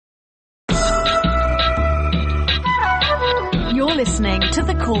You're listening to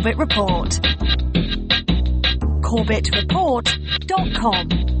The Corbett Report.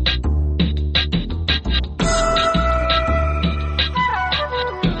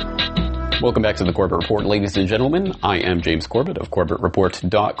 CorbettReport.com. Welcome back to the Corbett Report, ladies and gentlemen. I am James Corbett of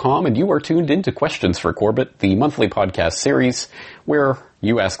CorbettReport.com, and you are tuned into Questions for Corbett, the monthly podcast series where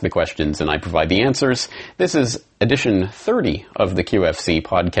you ask the questions and I provide the answers. This is edition 30 of the QFC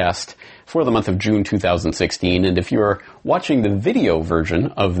podcast for the month of June 2016, and if you're watching the video version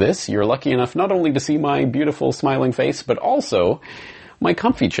of this, you're lucky enough not only to see my beautiful smiling face, but also my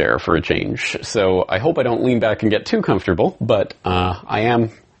comfy chair for a change. So I hope I don't lean back and get too comfortable, but I am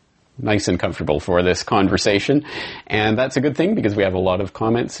nice and comfortable for this conversation, and that's a good thing because we have a lot of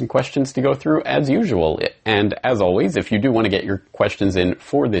comments and questions to go through as usual. And as always, if you do want to get your questions in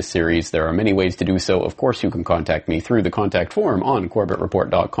for this series, there are many ways to do so. Of course, you can contact me through the contact form on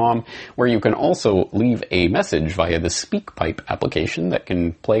CorbettReport.com, where you can also leave a message via the SpeakPipe application that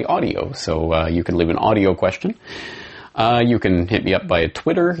can play audio. So you can leave an audio question. You can hit me up via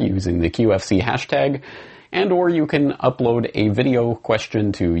Twitter using the QFC hashtag, and or you can upload a video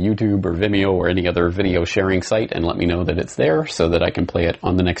question to YouTube or Vimeo or any other video sharing site and let me know that it's there so that I can play it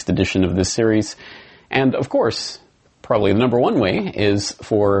on the next edition of this series. And of course, probably the number one way is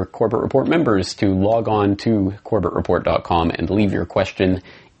for Corbett Report members to log on to CorbettReport.com and leave your question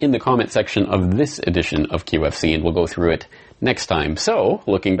in the comment section of this edition of QFC, and we'll go through it next time. So,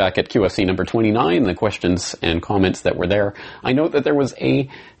 looking back at QFC number 29, the questions and comments that were there, I note that there was a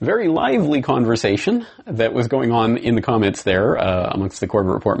very lively conversation that was going on in the comments there amongst the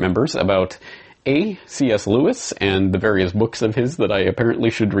Corbett Report members about A, C.S. Lewis and the various books of his that I apparently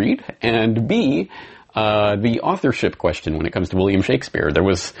should read, and B, the authorship question when it comes to William Shakespeare. There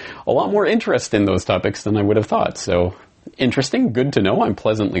was a lot more interest in those topics than I would have thought, so interesting, good to know. I'm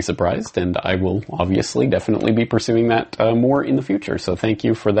pleasantly surprised, and I will obviously definitely be pursuing that more in the future. So thank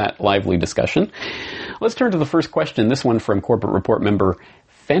you for that lively discussion. Let's turn to the first question, this one from Corbett Report member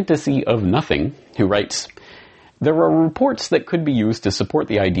Fantasy of Nothing, who writes, there are reports that could be used to support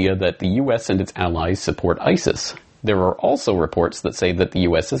the idea that the U.S. and its allies support ISIS. There are also reports that say that the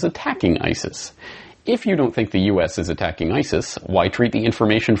U.S. is attacking ISIS. If you don't think the U.S. is attacking ISIS, why treat the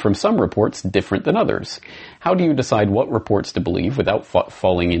information from some reports different than others? How do you decide what reports to believe without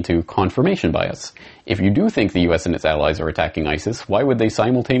falling into confirmation bias? If you do think the U.S. and its allies are attacking ISIS, why would they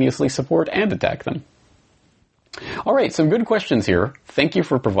simultaneously support and attack them? All right, some good questions here. Thank you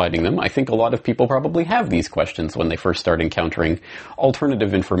for providing them. I think a lot of people probably have these questions when they first start encountering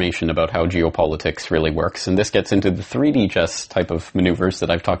alternative information about how geopolitics really works. And this gets into the 3D chess type of maneuvers that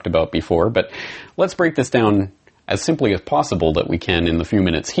I've talked about before. But let's break this down as simply as possible that we can in the few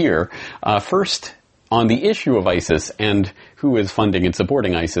minutes here. First, on the issue of ISIS and who is funding and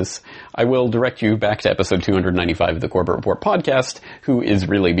supporting ISIS, I will direct you back to episode 295 of the Corbett Report podcast, Who is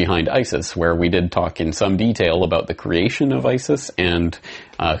Really Behind ISIS, where we did talk in some detail about the creation of ISIS and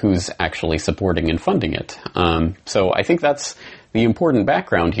who's actually supporting and funding it. So I think that's the important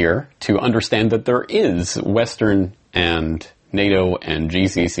background here to understand that there is Western and NATO and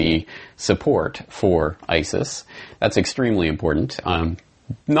GCC support for ISIS. That's extremely important.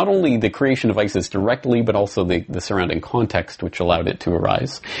 Not only the creation of ISIS directly, but also the surrounding context which allowed it to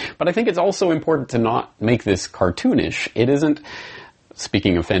arise. But I think it's also important to not make this cartoonish. It isn't,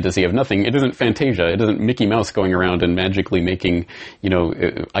 speaking of Fantasy of Nothing, it isn't Fantasia. It isn't Mickey Mouse going around and magically making,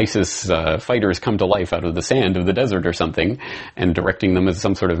 ISIS fighters come to life out of the sand of the desert or something and directing them as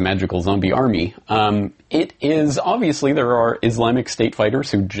some sort of magical zombie army. It is, obviously, there are Islamic State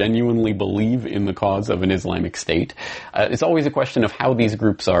fighters who genuinely believe in the cause of an Islamic State. It's always a question of how these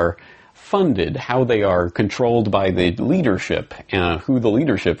groups are funded, how they are controlled by the leadership, who the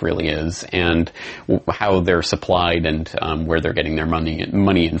leadership really is, and how they're supplied and where they're getting their money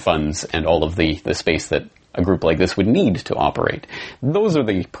and funds and all of the space that a group like this would need to operate. Those are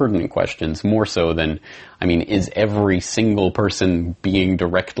the pertinent questions, more so than, is every single person being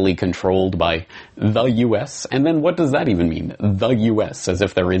directly controlled by the U.S.? And then what does that even mean? The U.S., as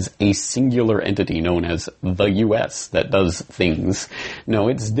if there is a singular entity known as the U.S. that does things. No,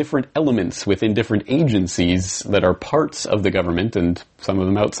 it's different elements within different agencies that are parts of the government and some of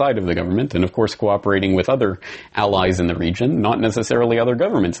them outside of the government, and of course cooperating with other allies in the region, not necessarily other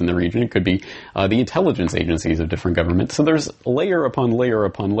governments in the region. It could be the intelligence agencies of different governments. So there's layer upon layer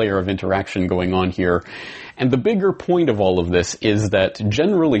upon layer of interaction going on here. And the bigger point of all of this is that,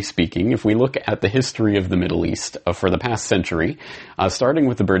 generally speaking, if we look at the history of the Middle East for the past century, starting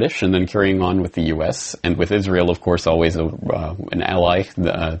with the British and then carrying on with the U.S., and with Israel, of course, always an ally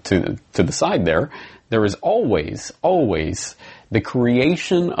to the side there is always the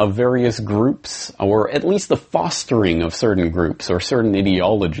creation of various groups, or at least the fostering of certain groups or certain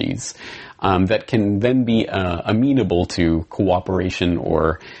ideologies that can then be amenable to cooperation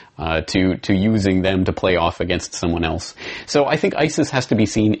or to using them to play off against someone else. So I think ISIS has to be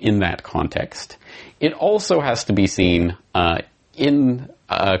seen in that context. It also has to be seen in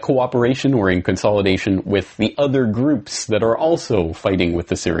cooperation or in consolidation with the other groups that are also fighting with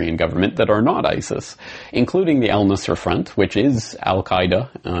the Syrian government that are not ISIS, including the Al-Nusra Front, which is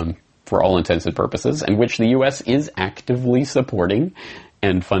Al-Qaeda for all intents and purposes, and which the U.S. is actively supporting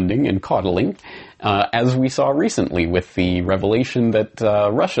and funding and coddling, as we saw recently with the revelation that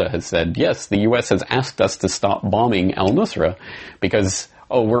Russia has said, yes, the U.S. has asked us to stop bombing al-Nusra because,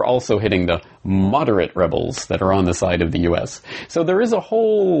 we're also hitting the moderate rebels that are on the side of the U.S. So there is a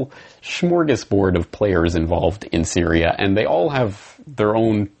whole smorgasbord of players involved in Syria, and they all have their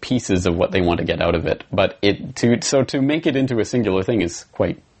own pieces of what they want to get out of it. But to make it into a singular thing is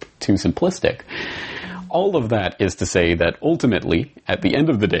quite too simplistic. All of that is to say that ultimately, at the end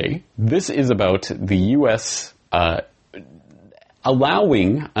of the day, this is about the U.S.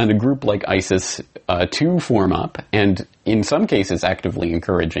 Allowing a group like ISIS to form up, and in some cases actively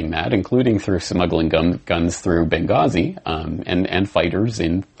encouraging that, including through smuggling guns through Benghazi and fighters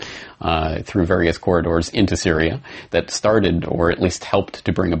through various corridors into Syria that started or at least helped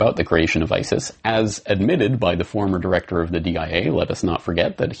to bring about the creation of ISIS, as admitted by the former director of the DIA. Let us not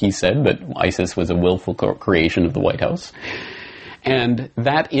forget that he said that ISIS was a willful creation of the White House. And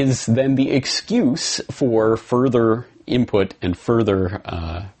that is then the excuse for further input and further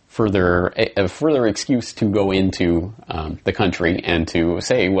excuse to go into the country and to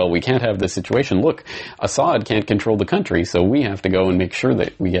say, well, we can't have this situation. Look, Assad can't control the country, so we have to go and make sure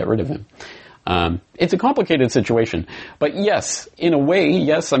that we get rid of him. It's a complicated situation. But yes, in a way,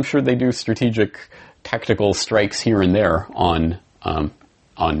 yes, I'm sure they do strategic tactical strikes here and there on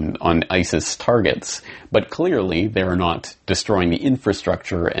ISIS targets, but clearly they're not destroying the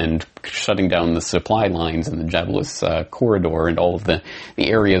infrastructure and shutting down the supply lines and the Jablis corridor and all of the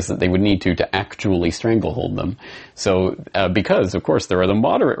areas that they would need to actually stranglehold them. So, because, of course, there are the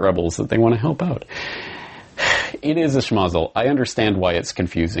moderate rebels that they want to help out. It is a schmozzle. I understand why it's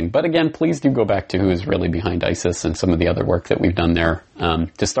confusing. But again, please do go back to who is really behind ISIS and some of the other work that we've done there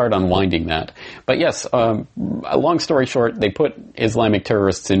to start unwinding that. But yes, a long story short, they put Islamic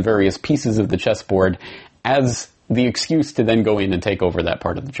terrorists in various pieces of the chessboard as the excuse to then go in and take over that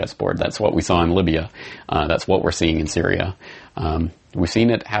part of the chessboard. That's what we saw in Libya. That's what we're seeing in Syria. We've seen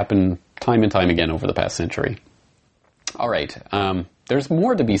it happen time and time again over the past century. All right. There's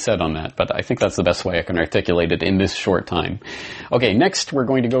more to be said on that, but I think that's the best way I can articulate it in this short time. Okay, next we're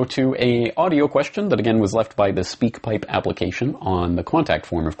going to go to a audio question that again was left by the SpeakPipe application on the contact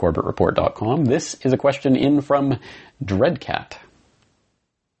form of CorbettReport.com. This is a question in from Dreadcat.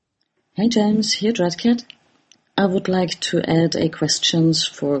 Hey James, here Dreadcat. I would like to add a questions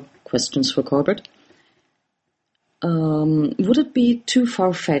for Corbett. Would it be too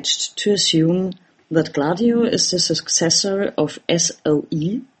far-fetched to assume that Gladio is the successor of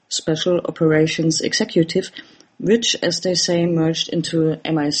SOE, Special Operations Executive, which, as they say, merged into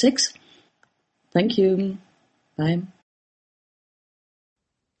MI6? Thank you. Bye.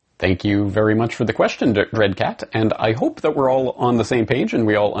 Thank you very much for the question, Dreadcat, and I hope that we're all on the same page and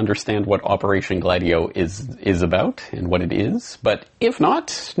we all understand what Operation Gladio is about and what it is. But if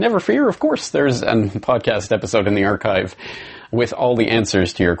not, never fear, of course, there's a podcast episode in the archive with all the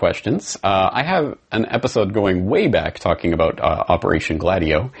answers to your questions. I have an episode going way back talking about Operation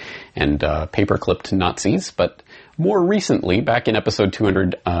Gladio and paper-clipped Nazis, but more recently, back in episode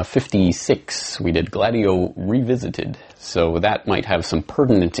 256, we did Gladio Revisited. So that might have some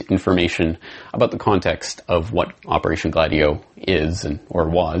pertinent information about the context of what Operation Gladio is or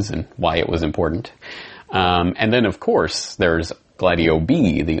was and why it was important. And then, of course, there's Gladio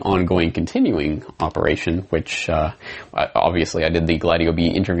B, the ongoing continuing operation, which obviously I did the Gladio B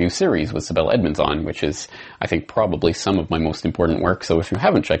interview series with Sibel Edmonds on, which is, I think, probably some of my most important work. So if you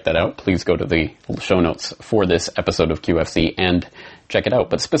haven't checked that out, please go to the show notes for this episode of QFC and check it out.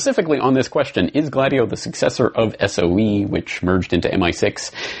 But specifically on this question, is Gladio the successor of SOE, which merged into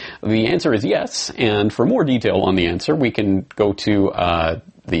MI6? The answer is yes, and for more detail on the answer, we can go to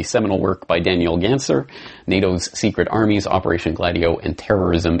the seminal work by Daniel Ganser, NATO's Secret Armies, Operation Gladio, and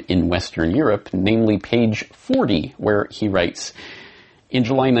Terrorism in Western Europe, namely page 40, where he writes, in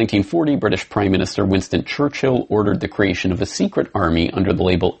July 1940, British Prime Minister Winston Churchill ordered the creation of a secret army under the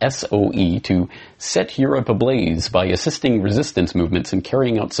label SOE to set Europe ablaze by assisting resistance movements and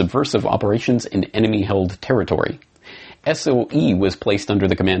carrying out subversive operations in enemy-held territory. SOE was placed under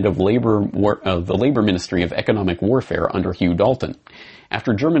the command of the Labor Ministry of Economic Warfare under Hugh Dalton.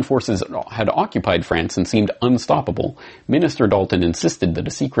 After German forces had occupied France and seemed unstoppable, Minister Dalton insisted that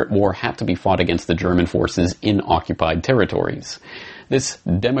a secret war had to be fought against the German forces in occupied territories. This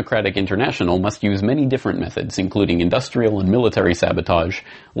democratic international must use many different methods, including industrial and military sabotage,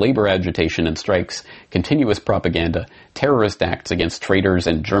 labor agitation and strikes, continuous propaganda, terrorist acts against traitors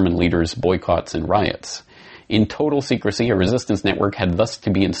and German leaders, boycotts and riots. In total secrecy, a resistance network had thus to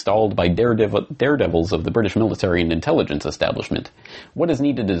be installed by daredevils of the British military and intelligence establishment. What is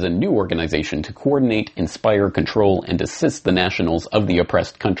needed is a new organization to coordinate, inspire, control, and assist the nationals of the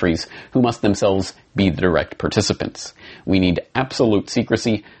oppressed countries who must themselves be the direct participants. We need absolute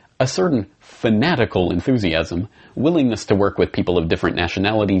secrecy, a certain fanatical enthusiasm, willingness to work with people of different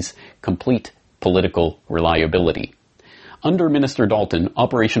nationalities, complete political reliability. Under Minister Dalton,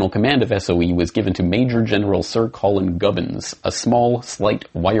 operational command of SOE was given to Major General Sir Colin Gubbins, a small, slight,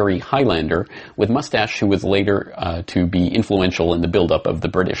 wiry Highlander with mustache who was later to be influential in the build-up of the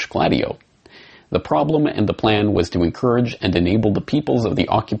British Gladio. The problem and the plan was to encourage and enable the peoples of the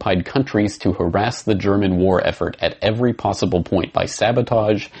occupied countries to harass the German war effort at every possible point by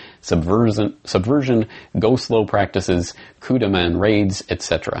sabotage, subversion, go-slow practices, coup de main raids,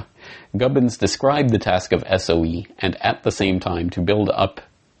 etc. Gubbins described the task of SOE and at the same time to build up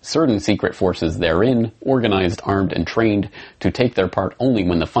certain secret forces therein, organized, armed, and trained to take their part only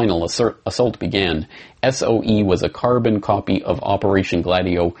when the final assault began. SOE was a carbon copy of Operation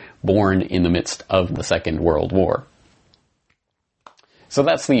Gladio, born in the midst of the Second World War. So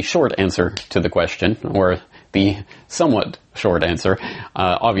that's the short answer to the question, or the somewhat short answer.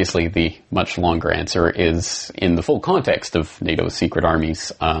 Obviously, the much longer answer is in the full context of NATO's secret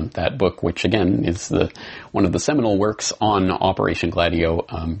armies. That book, which again is one of the seminal works on Operation Gladio,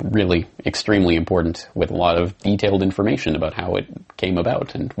 really extremely important, with a lot of detailed information about how it came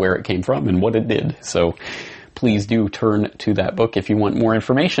about and where it came from and what it did. So please do turn to that book if you want more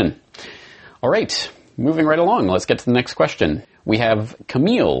information. All right, moving right along, let's get to the next question. We have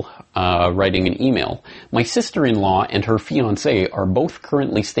Camille writing an email. My sister-in-law and her fiancé are both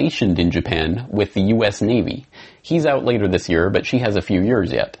currently stationed in Japan with the U.S. Navy. He's out later this year, but she has a few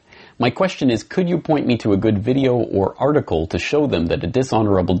years yet. My question is, could you point me to a good video or article to show them that a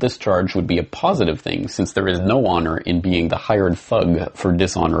dishonorable discharge would be a positive thing, since there is no honor in being the hired thug for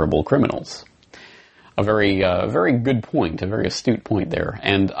dishonorable criminals? A very good point, a very astute point there.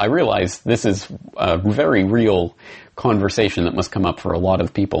 And I realize this is a very real conversation that must come up for a lot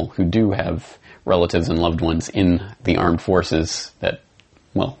of people who do have relatives and loved ones in the armed forces that,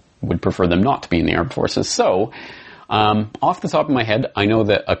 well, would prefer them not to be in the armed forces. So, off the top of my head, I know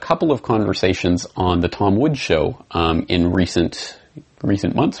that a couple of conversations on the Tom Woods show in recent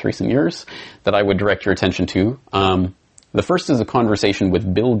months, recent years, that I would direct your attention to. The first is a conversation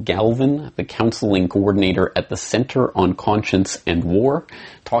with Bill Galvin, the counseling coordinator at the Center on Conscience and War,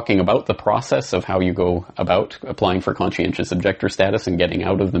 talking about the process of how you go about applying for conscientious objector status and getting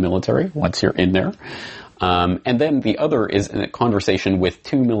out of the military once you're in there. And then the other is a conversation with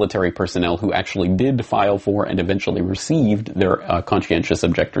two military personnel who actually did file for and eventually received their conscientious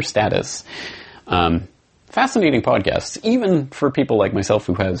objector status. Fascinating podcasts, even for people like myself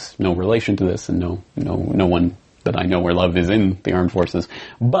who has no relation to this and no one that I know or love is in the armed forces.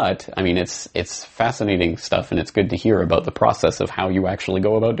 But, I mean, it's fascinating stuff, and it's good to hear about the process of how you actually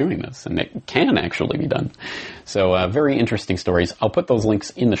go about doing this, and it can actually be done. So, very interesting stories. I'll put those links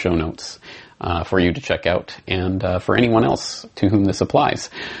in the show notes for you to check out, and for anyone else to whom this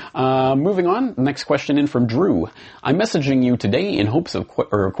applies. Moving on, next question in from Drew. I'm messaging you today in hopes of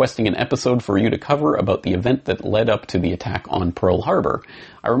requesting an episode for you to cover about the event that led up to the attack on Pearl Harbor.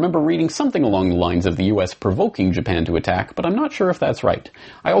 I remember reading something along the lines of the U.S. provoking Japan to attack, but I'm not sure if that's right.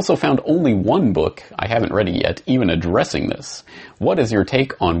 I also found only one book, I haven't read it yet, even addressing this. What is your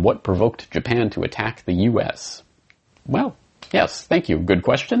take on what provoked Japan to attack the U.S.? Well, yes, thank you. Good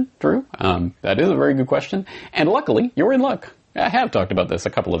question, Drew. That is a very good question. And luckily, you're in luck. I have talked about this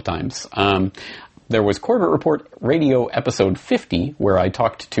a couple of times. There was Corbett Report Radio episode 50, where I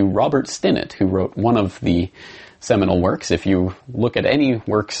talked to Robert Stinnett, who wrote one of the seminal works. If you look at any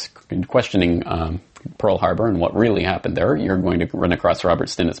works questioning Pearl Harbor and what really happened there, you're going to run across Robert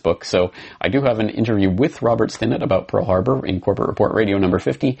Stinnett's book. So I do have an interview with Robert Stinnett about Pearl Harbor in Corbett Report Radio number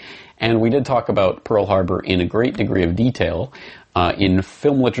 50, and we did talk about Pearl Harbor in a great degree of detail in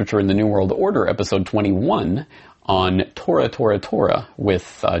Film Literature in the New World Order, episode 21, on Tora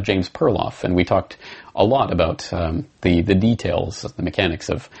with James Perloff, and we talked a lot about the details, the mechanics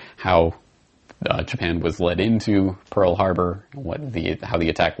of how Japan was led into Pearl Harbor, how the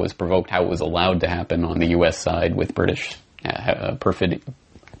attack was provoked, how it was allowed to happen on the U.S. side with British perfidy.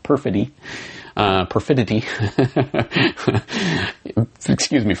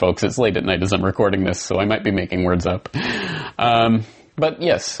 Excuse me, folks. It's late at night as I'm recording this, so I might be making words up. But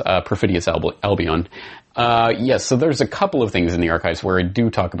yes, Perfidious Albion. Yes, so there's a couple of things in the archives where I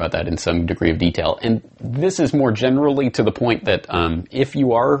do talk about that in some degree of detail. And this is more generally to the point that if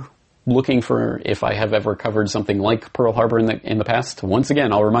you are looking for if I have ever covered something like Pearl Harbor in the past, once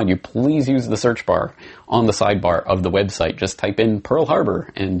again, I'll remind you, please use the search bar on the sidebar of the website. Just type in Pearl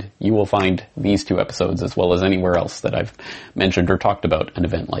Harbor and you will find these 2 episodes as well as anywhere else that I've mentioned or talked about an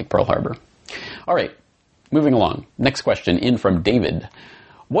event like Pearl Harbor. All right, moving along. Next question in from David.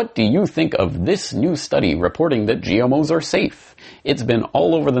 What do you think of this new study reporting that GMOs are safe? It's been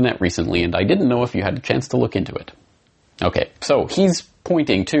all over the net recently and I didn't know if you had a chance to look into it. Okay, so he's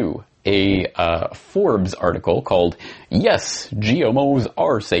pointing to a Forbes article called Yes, GMOs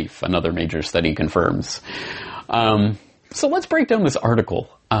Are Safe, another major study confirms. So let's break down this article.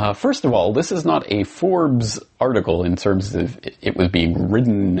 First of all, this is not a Forbes article in terms of it was being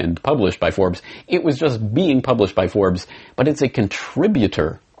written and published by Forbes. It was just being published by Forbes, but it's a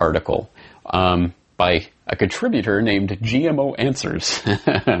contributor article by a contributor named GMO Answers.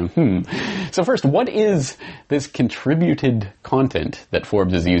 So first, what is this contributed content that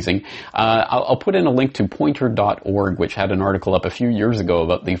Forbes is using? I'll put in a link to pointer.org, which had an article up a few years ago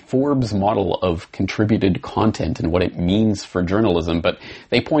about the Forbes model of contributed content and what it means for journalism. But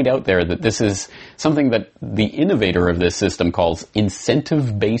they point out there that this is something that the innovator of this system calls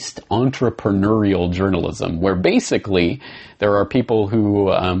incentive-based entrepreneurial journalism, where basically there are people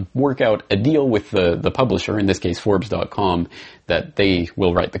who work out a deal with the publisher, in this case Forbes.com, that they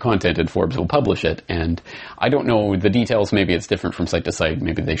will write the content and Forbes will publish it. And I don't know the details. Maybe it's different from site to site.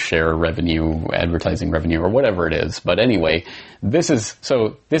 Maybe they share revenue, advertising revenue, or whatever it is. But anyway, this is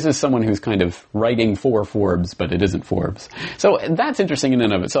someone who's kind of writing for Forbes, but it isn't Forbes. So that's interesting in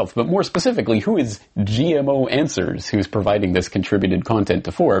and of itself. But more specifically, who is GMO Answers, who's providing this contributed content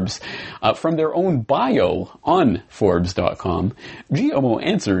to Forbes? From their own bio on Forbes.com, GMO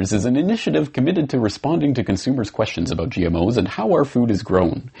Answers is an initiative committed to responding to consumers' questions about GMOs and how our food is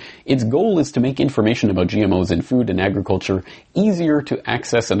grown. Its goal is to make information about GMOs in food and agriculture easier to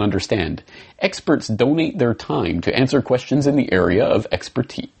access and understand. Experts donate their time to answer questions in the area of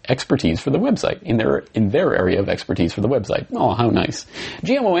expertise for the website, in their area of expertise for the website. Oh, how nice.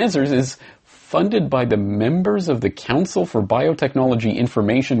 GMO Answers is funded by the members of the Council for Biotechnology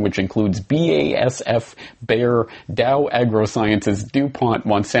Information, which includes BASF, Bayer, Dow AgroSciences, DuPont,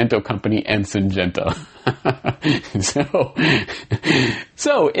 Monsanto Company, and Syngenta.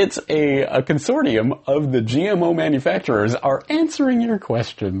 So it's a consortium of the GMO manufacturers are answering your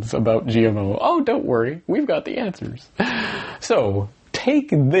questions about GMO. Oh, don't worry, we've got the answers. So take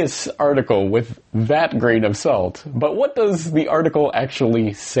this article with that grain of salt. But what does the article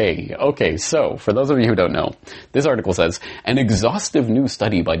actually say? Okay, so for those of you who don't know, this article says, an exhaustive new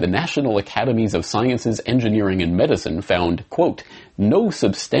study by the National Academies of Sciences, Engineering, and Medicine found, quote, no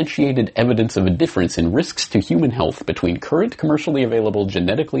substantiated evidence of a difference in risks to human health between current commercially available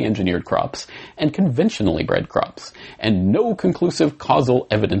genetically engineered crops and conventionally bred crops, and no conclusive causal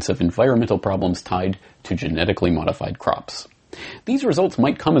evidence of environmental problems tied to genetically modified crops. These results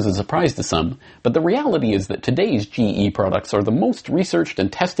might come as a surprise to some, but the reality is that today's GE products are the most researched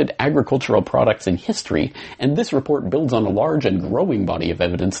and tested agricultural products in history, and this report builds on a large and growing body of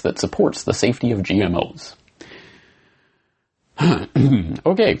evidence that supports the safety of GMOs.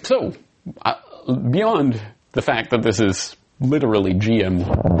 Okay, so beyond the fact that this is literally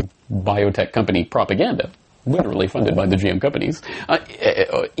GM biotech company propaganda, literally funded by the GM companies,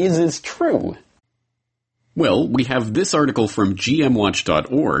 is this true? Well, we have this article from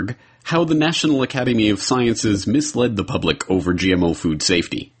gmwatch.org, How the National Academy of Sciences Misled the Public Over GMO Food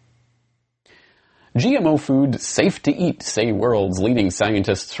Safety. GMO food safe to eat, say world's leading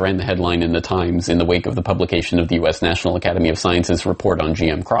scientists, ran the headline in the Times in the wake of the publication of the U.S. National Academy of Sciences report on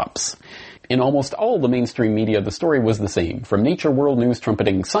GM crops. In almost all the mainstream media, the story was the same, from Nature World News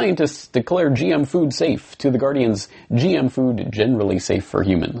trumpeting scientists declare GM food safe to The Guardian's GM food generally safe for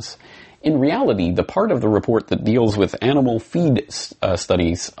humans. In reality, the part of the report that deals with animal feed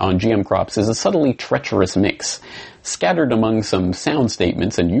studies on GM crops is a subtly treacherous mix. Scattered among some sound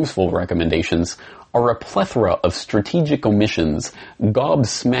statements and useful recommendations are a plethora of strategic omissions,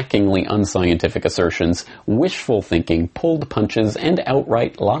 gobsmackingly unscientific assertions, wishful thinking, pulled punches, and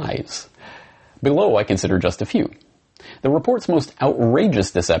outright lies. Below, I consider just a few. The report's most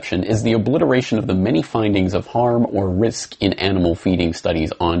outrageous deception is the obliteration of the many findings of harm or risk in animal feeding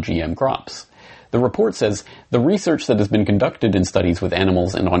studies on GM crops. The report says the research that has been conducted in studies with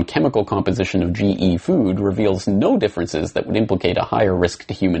animals and on chemical composition of GE food reveals no differences that would implicate a higher risk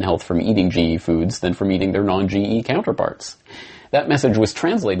to human health from eating GE foods than from eating their non-GE counterparts. That message was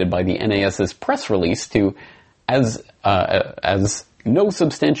translated by the NAS's press release to as no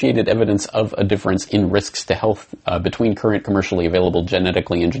substantiated evidence of a difference in risks to health between current commercially available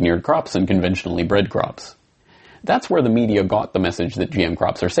genetically engineered crops and conventionally bred crops. That's where the media got the message that GM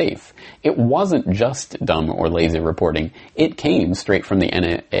crops are safe. It wasn't just dumb or lazy reporting. It came straight from the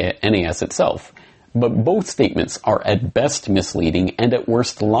NAS itself. But both statements are at best misleading and at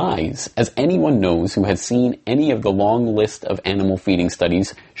worst lies, as anyone knows who has seen any of the long list of animal feeding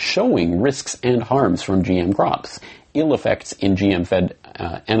studies showing risks and harms from GM crops. Ill effects in GM-fed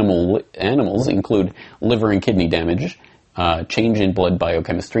animals include liver and kidney damage, change in blood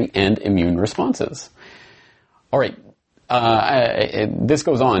biochemistry, and immune responses. All right, this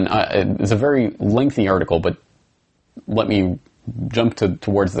goes on. It's a very lengthy article, but let me jump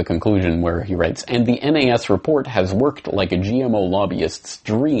towards the conclusion where he writes, and the NAS report has worked like a GMO lobbyist's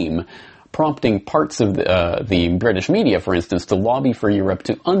dream, prompting parts of the British media, for instance, to lobby for Europe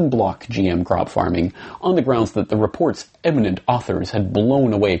to unblock GM crop farming on the grounds that the report's eminent authors had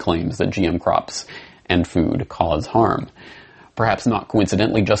blown away claims that GM crops and food cause harm. Perhaps not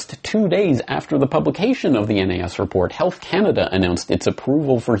coincidentally, just 2 days after the publication of the NAS report, Health Canada announced its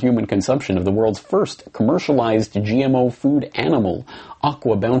approval for human consumption of the world's first commercialized GMO food animal,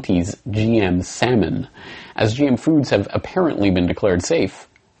 Aqua Bounty's GM salmon. As GM foods have apparently been declared safe,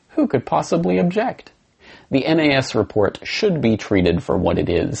 who could possibly object? The NAS report should be treated for what it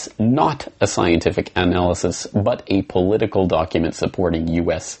is, not a scientific analysis, but a political document supporting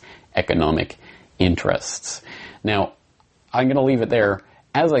U.S. economic interests. Now, I'm going to leave it there.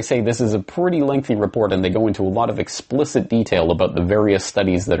 As I say, this is a pretty lengthy report, and they go into a lot of explicit detail about the various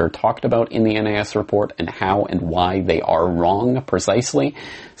studies that are talked about in the NAS report and how and why they are wrong precisely.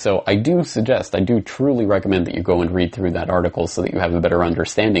 So I do truly recommend that you go and read through that article so that you have a better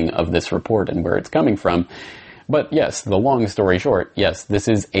understanding of this report and where it's coming from. But yes, the long story short, yes, this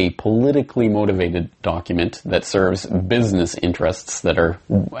is a politically motivated document that serves business interests that are,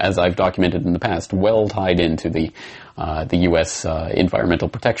 as I've documented in the past, well tied into the U.S. Environmental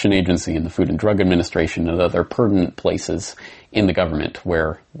Protection Agency and the Food and Drug Administration and other pertinent places in the government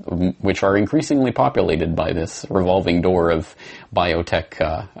which are increasingly populated by this revolving door of biotech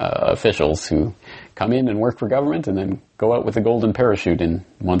officials who come in and work for government and then go out with a golden parachute in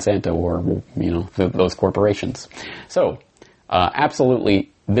Monsanto or, those corporations. So,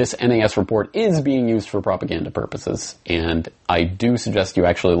 absolutely, this NAS report is being used for propaganda purposes, and I do suggest you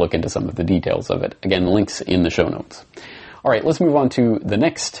actually look into some of the details of it. Again, links in the show notes. All right, let's move on to the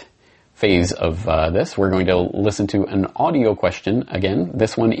next phase of this. We're going to listen to an audio question, again,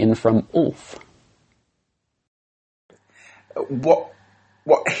 this one in from Ulf. What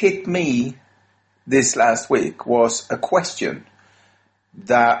hit me this last week was a question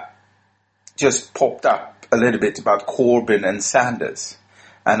that just popped up a little bit about Corbyn and Sanders.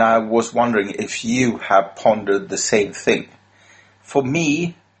 And I was wondering if you have pondered the same thing. For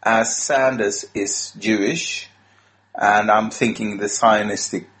me, as Sanders is Jewish, and I'm thinking the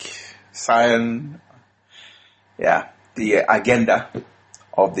the agenda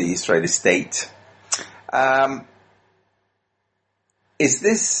of the Israeli state. Is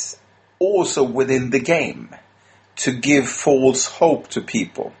this also within the game to give false hope to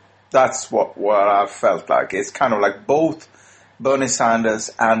people? That's what I felt like. It's kind of like both Bernie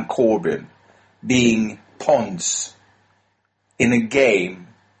Sanders and Corbyn being pawns in a game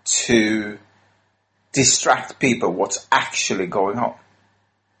to distract people what's actually going on.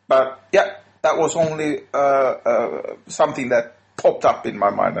 But yeah, that was only something that popped up in my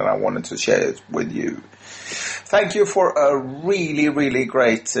mind and I wanted to share it with you. Thank you for a really, really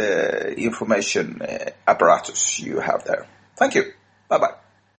great information apparatus you have there. Thank you. Bye-bye.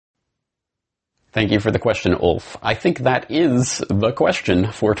 Thank you for the question, Ulf. I think that is the question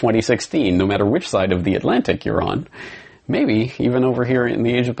for 2016, no matter which side of the Atlantic you're on. Maybe even over here in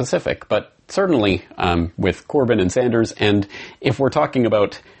the Asia Pacific, but certainly with Corbyn and Sanders. And if we're talking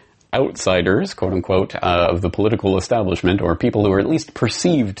about outsiders, quote unquote, of the political establishment, or people who are at least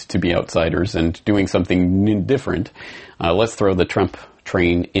perceived to be outsiders and doing something different, let's throw the Trump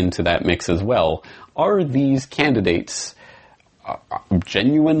train into that mix as well. Are these candidates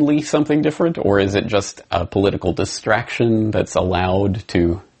genuinely something different, or is it just a political distraction that's allowed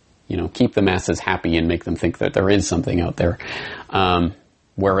to, keep the masses happy and make them think that there is something out there?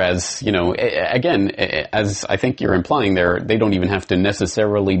 Whereas, again, as I think you're implying there, they don't even have to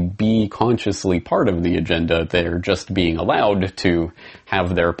necessarily be consciously part of the agenda. They're just being allowed to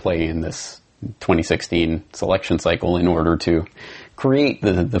have their play in this 2016 selection cycle in order to create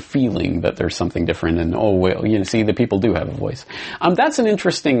the feeling that there's something different and, oh, well, you know, see, the people do have a voice. That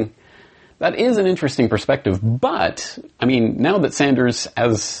is an interesting perspective, but, I mean, now that Sanders,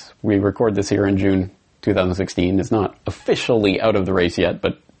 as we record this here in June 2016, is not officially out of the race yet,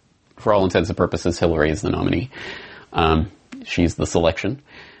 but for all intents and purposes, Hillary is the nominee. She's the selection.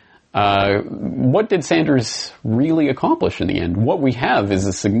 What did Sanders really accomplish in the end? What we have is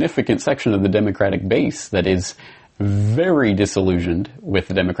a significant section of the Democratic base that is very disillusioned with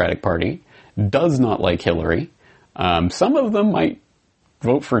the Democratic Party, does not like Hillary. Some of them might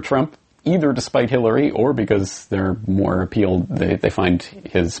vote for Trump either despite Hillary or because they're more appealed, they find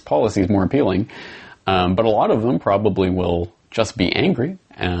his policies more appealing. But a lot of them probably will just be angry,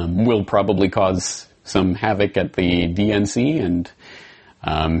 will probably cause some havoc at the DNC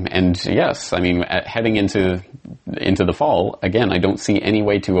and yes, I mean, heading into the fall, again, I don't see any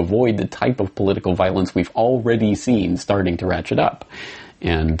way to avoid the type of political violence we've already seen starting to ratchet up.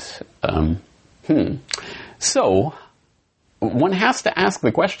 And, so, one has to ask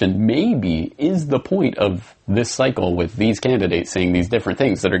the question, maybe is the point of this cycle with these candidates saying these different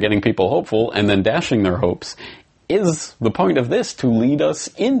things that are getting people hopeful and then dashing their hopes, is the point of this to lead us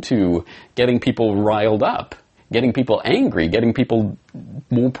into getting people riled up? Getting people angry, getting people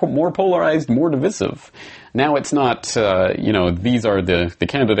more polarized, more divisive. Now it's not, these are the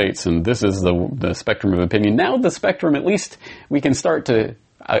candidates and this is the spectrum of opinion. Now the spectrum, at least we can start to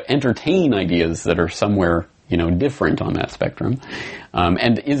entertain ideas that are somewhere, different on that spectrum.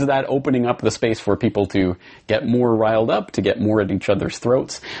 And is that opening up the space for people to get more riled up, to get more at each other's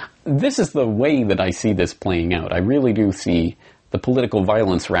throats? This is the way that I see this playing out. I really do see the political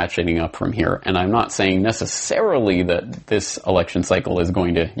violence ratcheting up from here. And I'm not saying necessarily that this election cycle is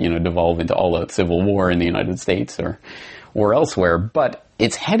going to, devolve into all-out civil war in the United States or elsewhere, but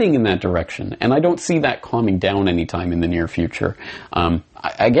it's heading in that direction. And I don't see that calming down anytime in the near future.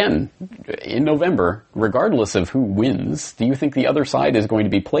 Again, in November, regardless of who wins, do you think the other side is going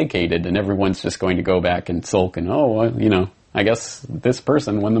to be placated and everyone's just going to go back and sulk and, I guess this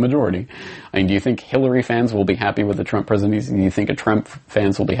person won the majority. I mean, do you think Hillary fans will be happy with the Trump presidency? Do you think Trump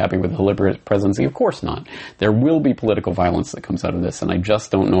fans will be happy with the Hillary presidency? Of course not. There will be political violence that comes out of this, and I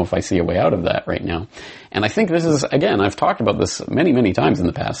just don't know if I see a way out of that right now. And I think this is, again, I've talked about this many, many times in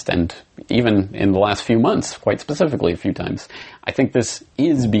the past, and even in the last few months, quite specifically a few times. I think this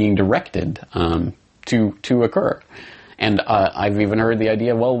is being directed to occur. And I've even heard the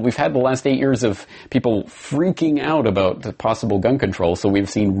idea, well, we've had the last 8 years of people freaking out about the possible gun control, so we've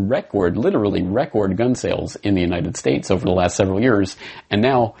seen literally record gun sales in the United States over the last several years, and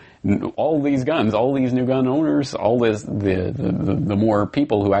now all these guns, all these new gun owners, all this, the more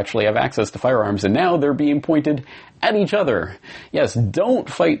people who actually have access to firearms, and now they're being pointed at each other. Yes, don't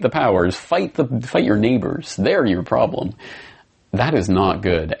fight the powers, fight your neighbors. They're your problem. That is not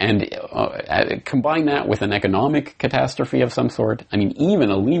good. And combine that with an economic catastrophe of some sort. I mean, even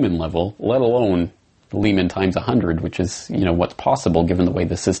a Lehman level, let alone Lehman times 100, which is, what's possible given the way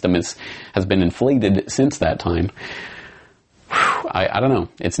the system has been inflated since that time. I don't know.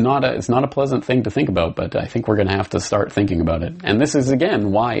 It's not a pleasant thing to think about, but I think we're going to have to start thinking about it. And this is,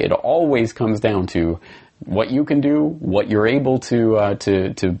 again, why it always comes down to what you can do, what you're able to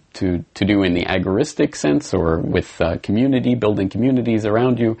do in the agoristic sense or with building communities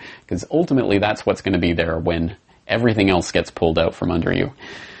around you, because ultimately that's what's going to be there when everything else gets pulled out from under you.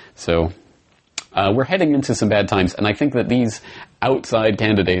 So we're heading into some bad times, and I think that these outside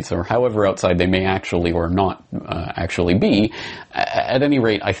candidates, or however outside they may actually or not actually be, at any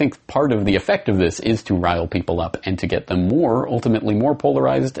rate, I think part of the effect of this is to rile people up and to get them ultimately more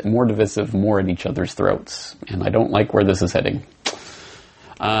polarized, more divisive, more at each other's throats. And I don't like where this is heading.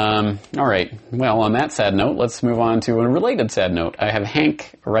 All right. Well, on that sad note, let's move on to a related sad note. I have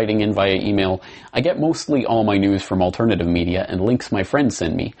Hank writing in via email. I get mostly all my news from alternative media and links my friends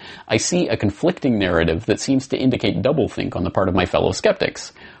send me. I see a conflicting narrative that seems to indicate doublethink on the part of my fellow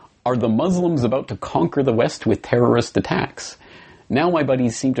skeptics. Are the Muslims about to conquer the West with terrorist attacks? Now my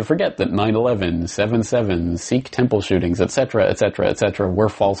buddies seem to forget that 9/11, 7/7, Sikh temple shootings, etc., etc., etc. were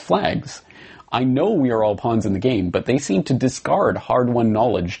false flags. I know we are all pawns in the game, but they seem to discard hard-won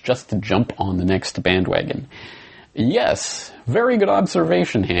knowledge just to jump on the next bandwagon. Yes, very good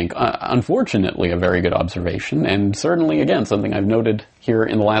observation, Hank. Unfortunately, a very good observation, and certainly, again, something I've noted here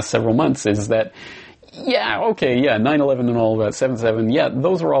in the last several months is that, 9/11 and all that, 7/7,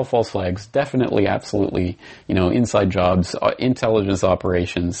 those are all false flags. Definitely, absolutely, inside jobs, intelligence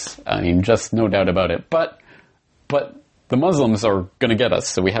operations, I mean, just no doubt about it. But the Muslims are going to get us,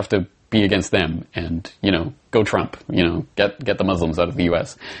 so we have to be against them and, go Trump, get the Muslims out of the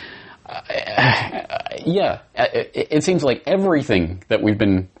U.S. it seems like everything that we've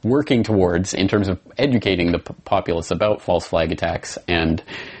been working towards in terms of educating the populace about false flag attacks and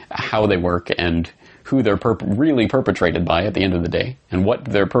how they work and who they're really perpetrated by at the end of the day and what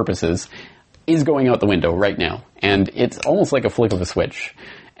their purpose is going out the window right now. And it's almost like a flick of a switch.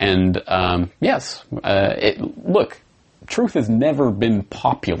 And look, truth has never been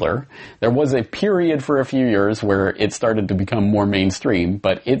popular. There was a period for a few years where it started to become more mainstream,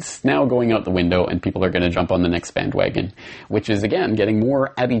 but it's now going out the window and people are going to jump on the next bandwagon, which is, again, getting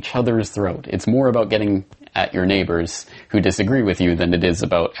more at each other's throat. It's more about getting at your neighbors who disagree with you than it is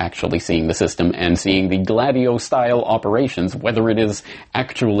about actually seeing the system and seeing the Gladio-style operations, whether it is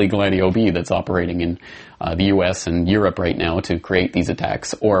actually Gladio B that's operating in the US and Europe right now to create these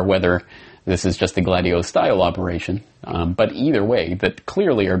attacks, or whether this is just a Gladio-style operation. But either way, that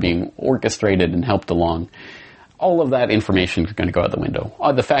clearly are being orchestrated and helped along. All of that information is going to go out the window.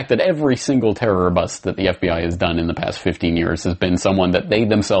 The fact that every single terror bust that the FBI has done in the past 15 years has been someone that they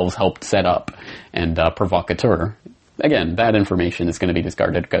themselves helped set up and provocateur. Again, that information is going to be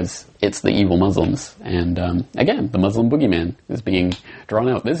discarded because it's the evil Muslims. And again, the Muslim boogeyman is being drawn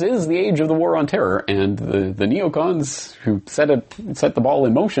out. This is the age of the war on terror, and the neocons who set the ball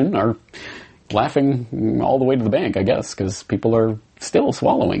in motion are laughing all the way to the bank, I guess, because people are still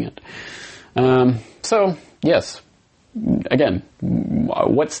swallowing it. So, yes, again,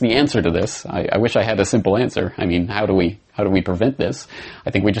 what's the answer to this? I wish I had a simple answer. I mean, how do we prevent this?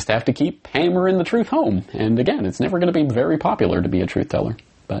 I think we just have to keep hammering the truth home. And again, it's never going to be very popular to be a truth teller,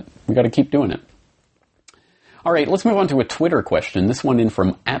 but we got to keep doing it. All right, let's move on to a Twitter question. This one in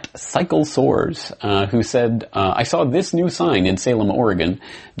from @CycleSoars, who said, I saw this new sign in Salem, Oregon.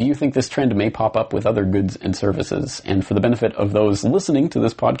 Do you think this trend may pop up with other goods and services? And for the benefit of those listening to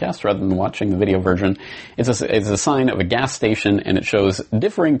this podcast rather than watching the video version, it's a sign of a gas station, and it shows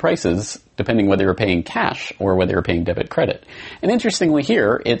differing prices depending whether you're paying cash or whether you're paying debit credit. And interestingly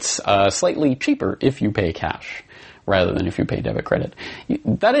here, it's slightly cheaper if you pay cash rather than if you pay debit credit.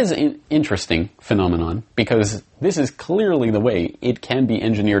 That is an interesting phenomenon because this is clearly the way it can be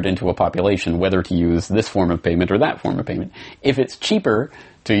engineered into a population, whether to use this form of payment or that form of payment. If it's cheaper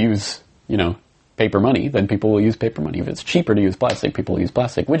to use, paper money, then people will use paper money. If it's cheaper to use plastic, people will use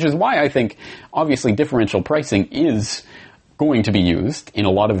plastic, which is why I think obviously differential pricing is going to be used in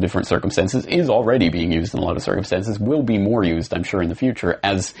a lot of different circumstances, is already being used in a lot of circumstances, will be more used, I'm sure, in the future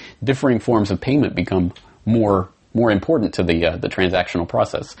as differing forms of payment become more important to the transactional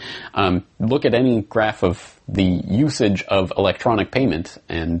process. Look at any graph of the usage of electronic payment,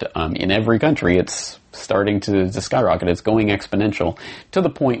 and in every country it's starting to skyrocket. It's going exponential to the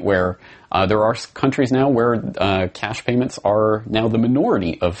point where there are countries now where cash payments are now the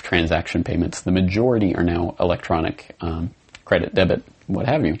minority of transaction payments. The majority are now electronic, credit, debit, what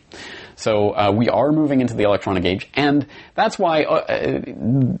have you. So we are moving into the electronic age, and that's why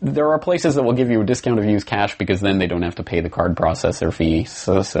there are places that will give you a discount if you use cash because then they don't have to pay the card processor fee.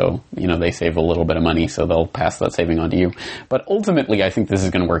 So they save a little bit of money, so they'll pass that saving on to you. But ultimately, I think this is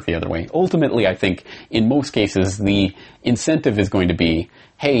going to work the other way. Ultimately, I think in most cases the incentive is going to be,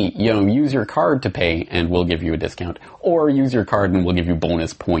 hey, use your card to pay and we'll give you a discount. Or use your card and we'll give you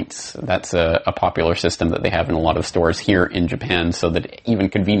bonus points. That's a popular system that they have in a lot of stores here in Japan, so that even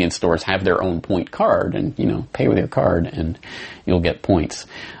convenience stores have their own point card and, pay with your card and you'll get points.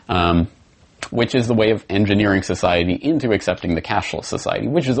 Which is the way of engineering society into accepting the cashless society,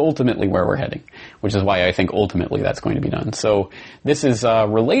 which is ultimately where we're heading, which is why I think ultimately that's going to be done. So this is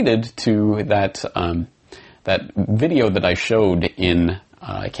related to that video that I showed in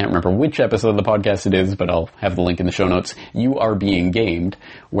I can't remember which episode of the podcast it is, but I'll have the link in the show notes. You Are Being Gamed,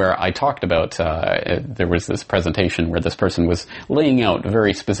 where I talked about, there was this presentation where this person was laying out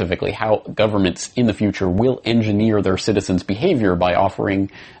very specifically how governments in the future will engineer their citizens' behavior by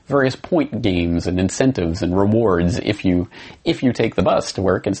offering various point games and incentives and rewards. If you take the bus to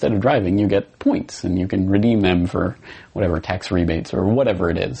work instead of driving, you get points and you can redeem them for whatever tax rebates or whatever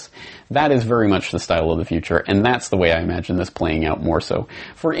it is. That is very much the style of the future, and that's the way I imagine this playing out more so.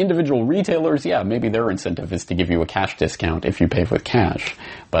 For individual retailers, yeah, maybe their incentive is to give you a cash discount if you pay with cash.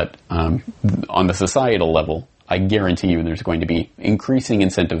 But on the societal level, I guarantee you there's going to be increasing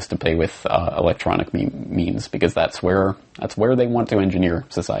incentives to pay with electronic means, because that's where they want to engineer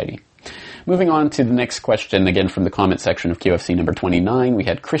society. Moving on to the next question, again from the comment section of QFC number 29, we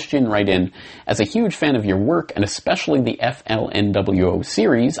had Christian write in, as a huge fan of your work, and especially the FLNWO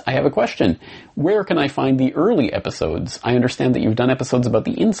series, I have a question. Where can I find the early episodes? I understand that you've done episodes about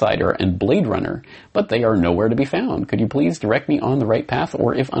The Insider and Blade Runner, but they are nowhere to be found. Could you please direct me on the right path,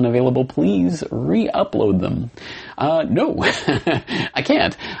 or if unavailable, please re-upload them? No, I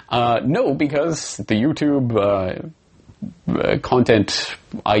can't. No, because the YouTube content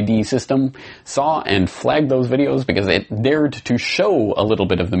ID system saw and flagged those videos because it dared to show a little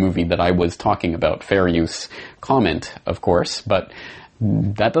bit of the movie that I was talking about. Fair use comment, of course, but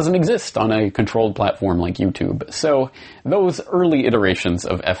that doesn't exist on a controlled platform like YouTube. So those early iterations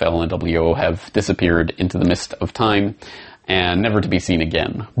of FLNWO have disappeared into the mist of time and never to be seen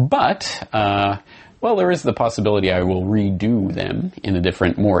again. But, well, there is the possibility I will redo them in a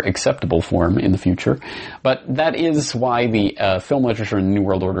different, more acceptable form in the future. But that is why the Film Literature and New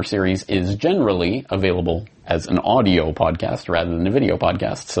World Order series is generally available as an audio podcast rather than a video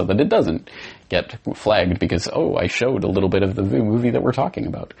podcast, so that it doesn't get flagged because, oh, I showed a little bit of the movie that we're talking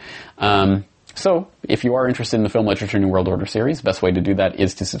about. So, if you are interested in the Film Literature New World Order series, the best way to do that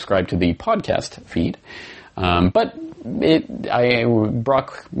is to subscribe to the podcast feed. But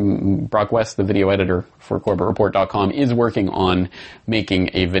Brock West, the video editor for CorbettReport.com, is working on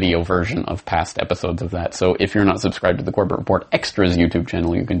making a video version of past episodes of that. So if you're not subscribed to the Corbett Report Extras YouTube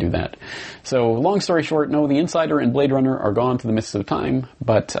channel, you can do that. So long story short, no, The Insider and Blade Runner are gone to the mists of time,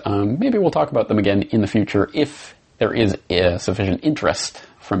 but maybe we'll talk about them again in the future if there is sufficient interest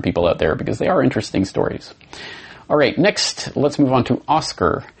from people out there, because they are interesting stories. All right, next, let's move on to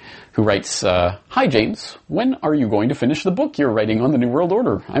Oscar, who writes, Hi James, when are you going to finish the book you're writing on the New World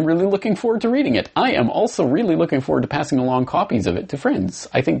Order? I'm really looking forward to reading it. I am also really looking forward to passing along copies of it to friends.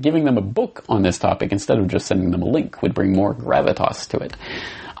 I think giving them a book on this topic instead of just sending them a link would bring more gravitas to it.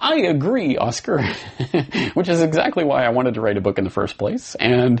 I agree, Oscar, which is exactly why I wanted to write a book in the first place,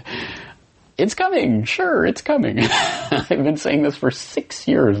 and it's coming. Sure, it's coming. I've been saying this for 6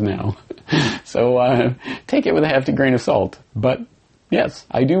 years now, so take it with a hefty grain of salt, but yes,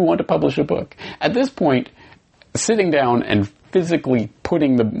 I do want to publish a book. At this point, sitting down and physically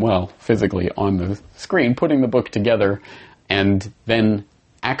putting physically on the screen, putting the book together, and then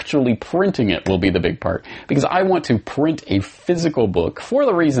actually printing it will be the big part. Because I want to print a physical book for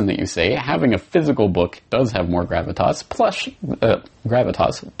the reason that you say. Having a physical book does have more gravitas.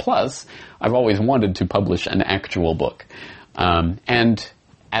 Plus, I've always wanted to publish an actual book. And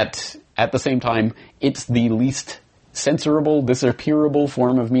at the same time, it's the least censorable, disappearable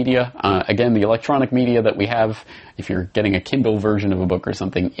form of media. Again, the electronic media that we have, if you're getting a Kindle version of a book or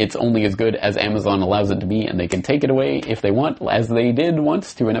something, it's only as good as Amazon allows it to be, and they can take it away if they want, as they did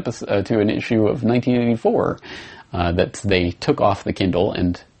once to an issue of 1984 that they took off the Kindle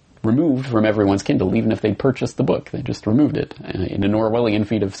and removed from everyone's Kindle, even if they'd purchased the book. They just removed it in an Orwellian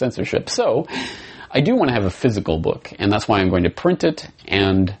feat of censorship. So, I do want to have a physical book, and that's why I'm going to print it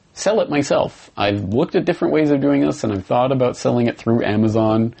and sell it myself. I've looked at different ways of doing this, and I've thought about selling it through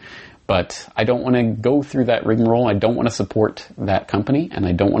Amazon, but I don't want to go through that rigmarole. I don't want to support that company, and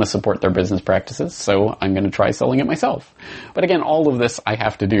I don't want to support their business practices, so I'm going to try selling it myself. But again, all of this I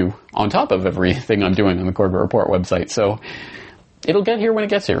have to do on top of everything I'm doing on the Corbett Report website, so it'll get here when it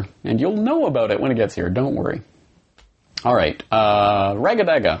gets here, and you'll know about it when it gets here, don't worry. All right,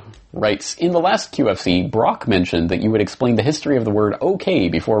 Ragadaga writes, in the last QFC, Brock mentioned that you would explain the history of the word okay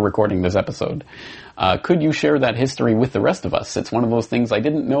before recording this episode. Could you share that history with the rest of us? It's one of those things I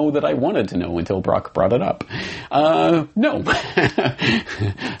didn't know that I wanted to know until Brock brought it up. No.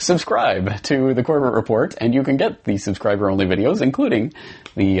 Subscribe to the Corbett Report, and you can get the subscriber-only videos, including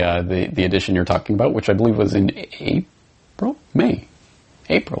the edition you're talking about, which I believe was in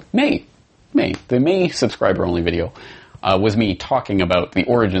May. The May subscriber-only video was me talking about the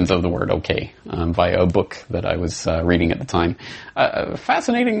origins of the word okay via a book that I was reading at the time.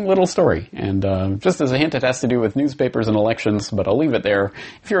 Fascinating little story. And just as a hint, it has to do with newspapers and elections, but I'll leave it there.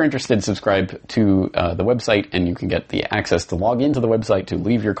 If you're interested, subscribe to the website, and you can get the access to log into the website to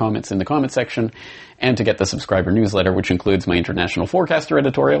leave your comments in the comment section, and to get the subscriber newsletter, which includes my International Forecaster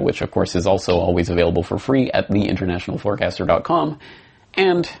editorial, which of course is also always available for free at theinternationalforecaster.com,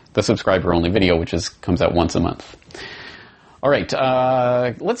 and the subscriber-only video, which comes out once a month. All right,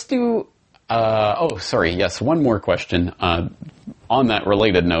 let's do, one more question on that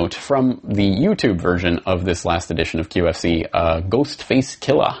related note from the YouTube version of this last edition of QFC. Ghostface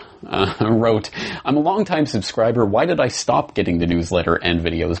Killa wrote, I'm a longtime subscriber. Why did I stop getting the newsletter and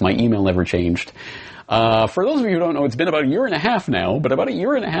videos? My email never changed. For those of you who don't know, it's been about a year and a half now, but about a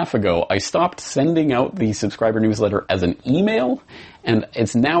year and a half ago, I stopped sending out the subscriber newsletter as an email, and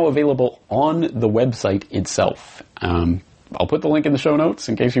it's now available on the website itself. I'll put the link in the show notes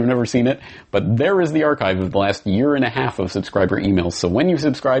in case you've never seen it, but there is the archive of the last year and a half of subscriber emails. So when you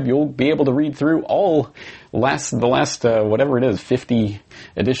subscribe, you'll be able to read through the last whatever it is, 50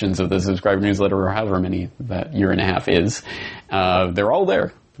 editions of the subscriber newsletter, or however many that year and a half is. They're all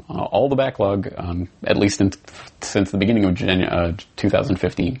there. All the backlog, at least since the beginning of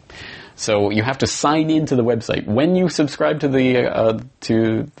 2015. So you have to sign into the website. When you subscribe to the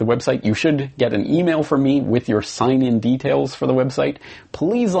website, you should get an email from me with your sign-in details for the website.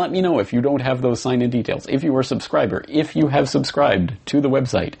 Please let me know if you don't have those sign-in details. If you are a subscriber, if you have subscribed to the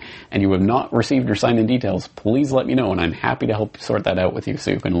website and you have not received your sign-in details, please let me know, and I'm happy to help sort that out with you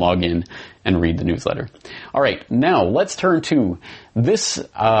so you can log in and read the newsletter. All right, now let's turn to this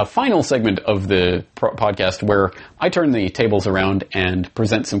final segment of the podcast where I turn the tables around and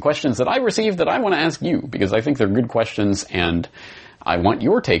present some questions that I received that I want to ask you, because I think they're good questions and I want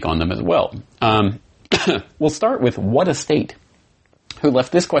your take on them as well. We'll start with What a State, who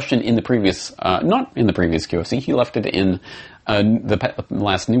left this question in the previous, not in the previous QFC, he left it in the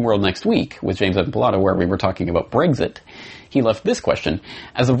last New World Next Week with James Evan Pilato, where we were talking about Brexit. He left this question: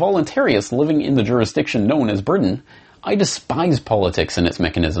 as a voluntarist living in the jurisdiction known as Britain, I despise politics and its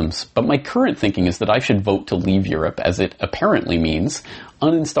mechanisms, but my current thinking is that I should vote to leave Europe, as it apparently means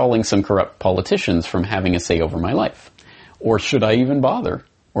uninstalling some corrupt politicians from having a say over my life. Or should I even bother?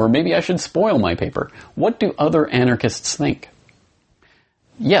 Or maybe I should spoil my paper. What do other anarchists think?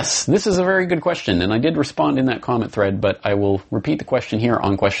 Yes, this is a very good question, and I did respond in that comment thread, but I will repeat the question here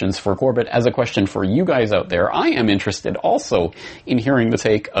on Questions for Corbett as a question for you guys out there. I am interested also in hearing the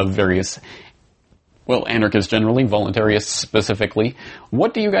take of various, well, anarchists generally, voluntarists specifically.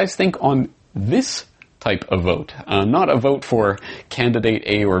 What do you guys think on this type of vote? Not a vote for candidate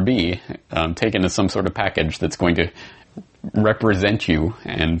A or B, taken as some sort of package that's going to represent you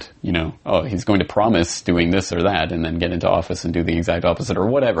and, he's going to promise doing this or that and then get into office and do the exact opposite or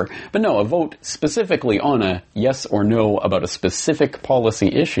whatever. But no, a vote specifically on a yes or no about a specific policy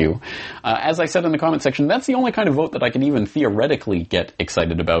issue. As I said in the comment section, that's the only kind of vote that I can even theoretically get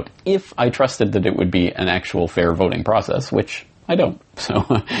excited about if I trusted that it would be an actual fair voting process, which I don't. So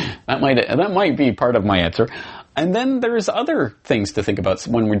that might be part of my answer. And then there's other things to think about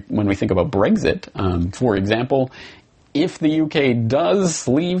when we think about Brexit. For example, if the UK does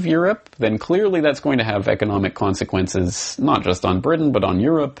leave Europe, then clearly that's going to have economic consequences, not just on Britain, but on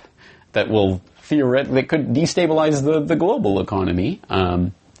Europe, that could destabilize the global economy.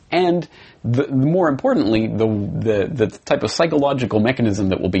 And more importantly, the type of psychological mechanism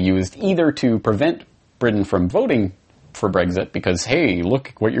that will be used either to prevent Britain from voting for Brexit because, hey,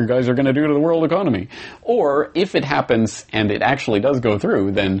 look what you guys are going to do to the world economy. Or if it happens and it actually does go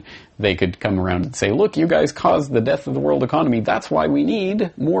through, then they could come around and say, look, you guys caused the death of the world economy. That's why we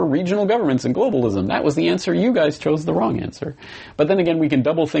need more regional governments and globalism. That was the answer. You guys chose the wrong answer. But then again, we can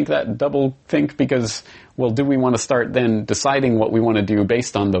double think because, well, do we want to start then deciding what we want to do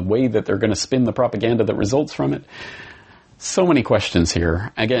based on the way that they're going to spin the propaganda that results from it? So many questions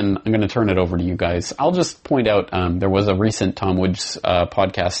here. Again, I'm going to turn it over to you guys. I'll just point out there was a recent Tom Woods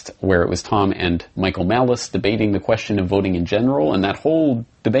podcast where it was Tom and Michael Malice debating the question of voting in general, and that whole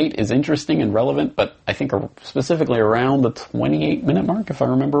debate is interesting and relevant, but I think specifically around the 28-minute mark, if I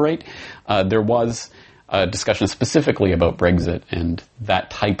remember right, there was a discussion specifically about Brexit and that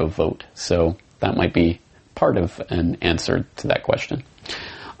type of vote. So that might be part of an answer to that question.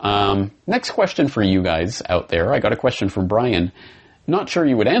 Next question for you guys out there. I got a question from Brian. Not sure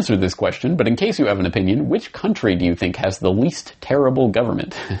you would answer this question, but in case you have an opinion, which country do you think has the least terrible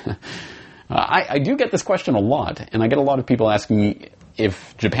government? I do get this question a lot, and I get a lot of people asking me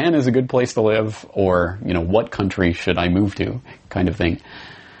if Japan is a good place to live or, what country should I move to, kind of thing.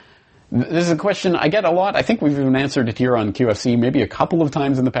 This is a question I get a lot. I think we've even answered it here on QFC maybe a couple of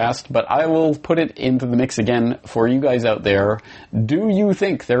times in the past, but I will put it into the mix again for you guys out there. Do you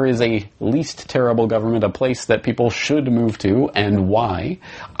think there is a least terrible government, a place that people should move to, and why?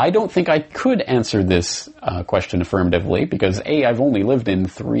 I don't think I could answer this question affirmatively because, A, I've only lived in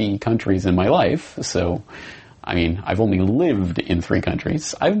 3 countries in my life, so I've only lived in 3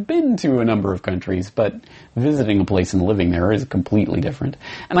 countries. I've been to a number of countries, but visiting a place and living there is completely different.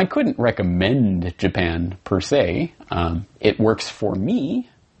 And I couldn't recommend Japan per se. It works for me,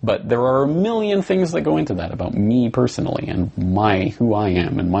 but there are a million things that go into that about me personally and who I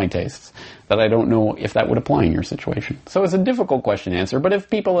am and my tastes that I don't know if that would apply in your situation. So it's a difficult question to answer, but if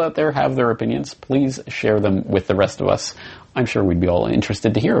people out there have their opinions, please share them with the rest of us. I'm sure we'd be all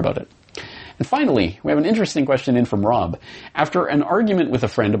interested to hear about it. And finally, we have an interesting question in from Rob. After an argument with a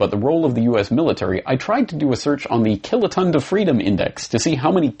friend about the role of the U.S. military, I tried to do a search on the Kiloton to Freedom Index to see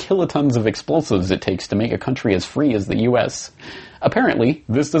how many kilotons of explosives it takes to make a country as free as the U.S. Apparently,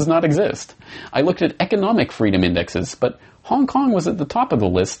 this does not exist. I looked at economic freedom indexes, but Hong Kong was at the top of the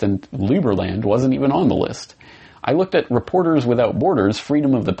list and Liberland wasn't even on the list. I looked at Reporters Without Borders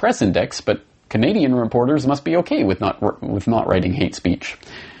Freedom of the Press Index, but Canadian reporters must be okay with not writing hate speech.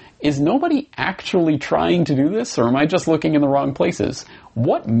 Is nobody actually trying to do this, or am I just looking in the wrong places?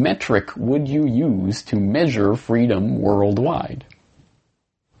 What metric would you use to measure freedom worldwide?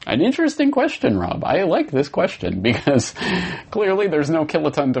 An interesting question, Rob. I like this question because clearly there's no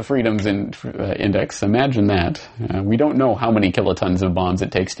kiloton to freedoms index. Imagine that. We don't know how many kilotons of bombs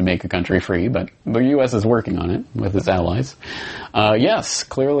it takes to make a country free, but the U.S. is working on it with its allies. Yes,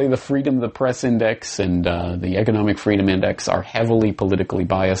 clearly the Freedom of the Press Index and the Economic Freedom Index are heavily politically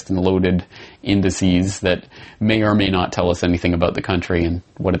biased and loaded indices that may or may not tell us anything about the country and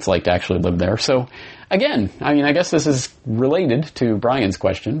what it's like to actually live there. So, again, I guess this is related to Brian's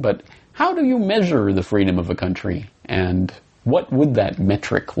question, but how do you measure the freedom of a country? And what would that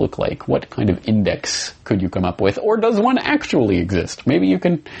metric look like? What kind of index could you come up with? Or does one actually exist? Maybe you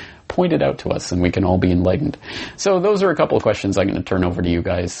can point it out to us and we can all be enlightened. So those are a couple of questions I'm going to turn over to you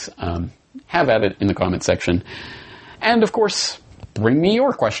guys. Have at it in the comment section. And, of course, bring me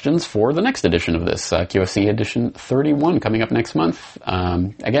your questions for the next edition of this, QFC edition 31 coming up next month.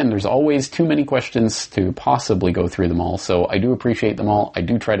 Again, there's always too many questions to possibly go through them all, so I do appreciate them all. I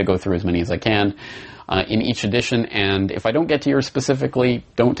do try to go through as many as I can in each edition, and if I don't get to yours specifically,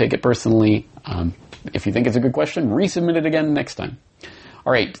 don't take it personally. If you think it's a good question, resubmit it again next time.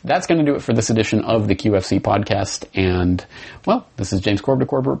 All right, that's going to do it for this edition of the QFC podcast, and, well, this is James Corbett of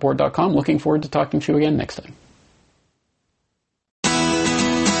CorbettReport.com. Looking forward to talking to you again next time.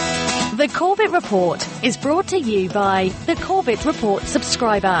 The Corbett Report is brought to you by the Corbett Report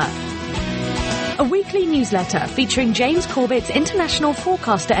subscriber. A weekly newsletter featuring James Corbett's international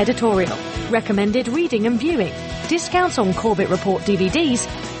forecaster editorial, recommended reading and viewing, discounts on Corbett Report DVDs,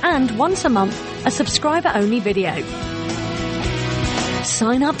 and once a month, a subscriber-only video.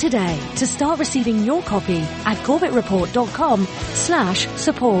 Sign up today to start receiving your copy at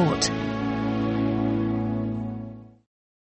CorbettReport.com/support.